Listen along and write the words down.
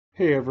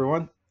Hey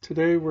everyone,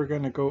 today we're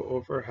going to go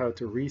over how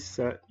to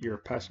reset your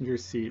passenger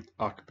seat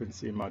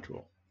occupancy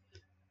module.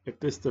 If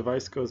this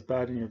device goes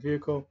bad in your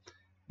vehicle,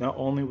 not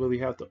only will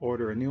you have to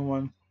order a new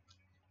one,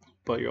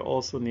 but you'll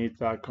also need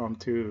Vcom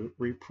to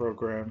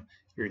reprogram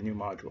your new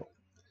module.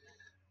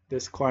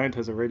 This client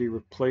has already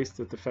replaced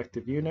the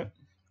defective unit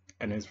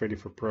and is ready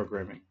for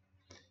programming.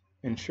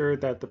 Ensure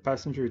that the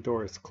passenger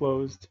door is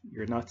closed,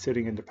 you're not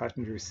sitting in the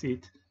passenger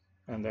seat,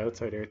 and the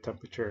outside air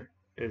temperature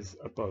is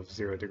above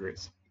 0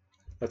 degrees.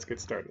 Let's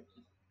get started.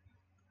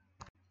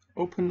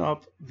 Open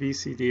up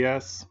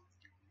Vcds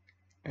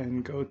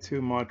and go to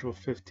module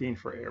 15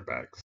 for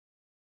airbags.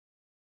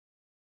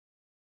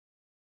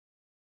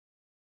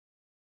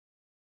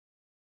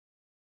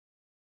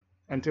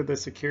 Enter the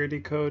security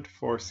code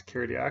for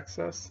security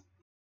access.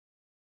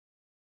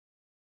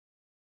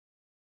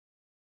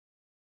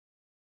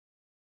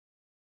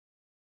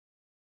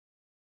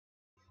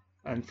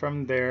 And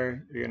from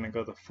there, you're going to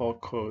go to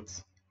fault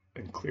codes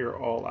and clear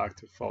all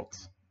active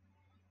faults.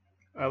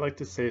 I like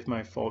to save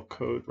my fault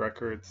code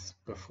records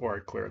before I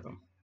clear them.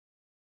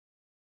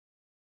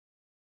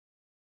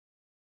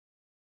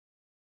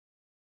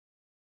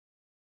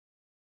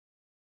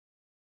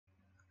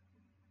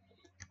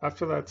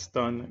 After that's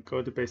done,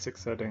 go to basic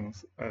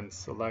settings and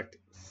select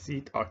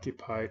seat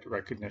occupied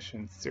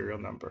recognition serial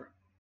number.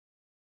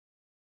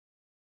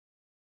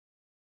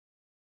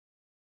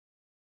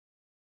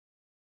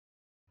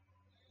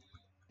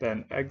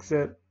 Then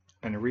exit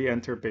and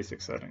re-enter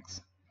basic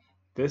settings.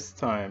 This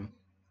time,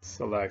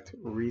 select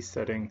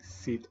resetting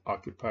seat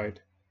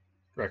occupied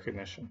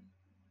recognition.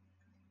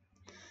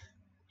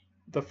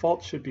 The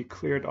fault should be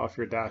cleared off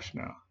your dash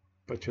now,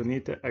 but you'll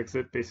need to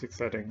exit basic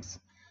settings,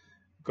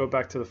 go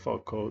back to the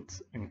fault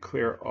codes, and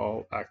clear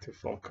all active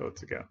fault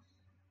codes again.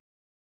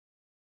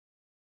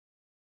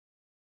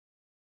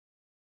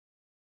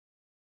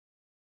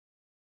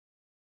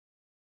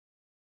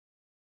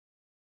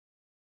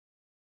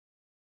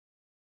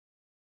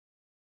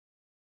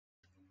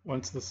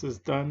 Once this is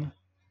done,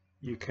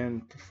 you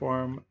can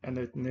perform an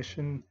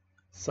ignition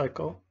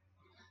cycle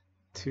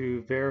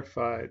to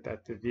verify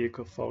that the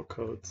vehicle fault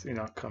codes do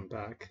not come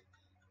back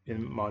in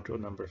module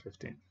number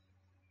 15.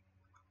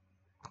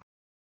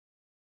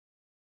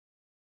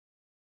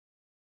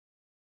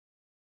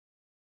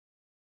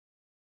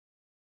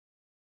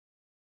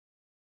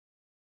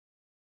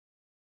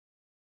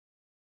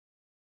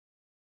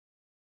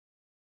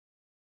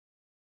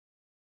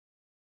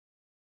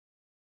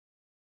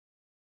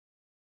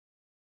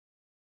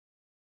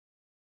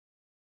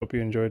 Hope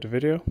you enjoyed the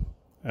video,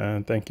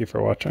 and thank you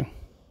for watching.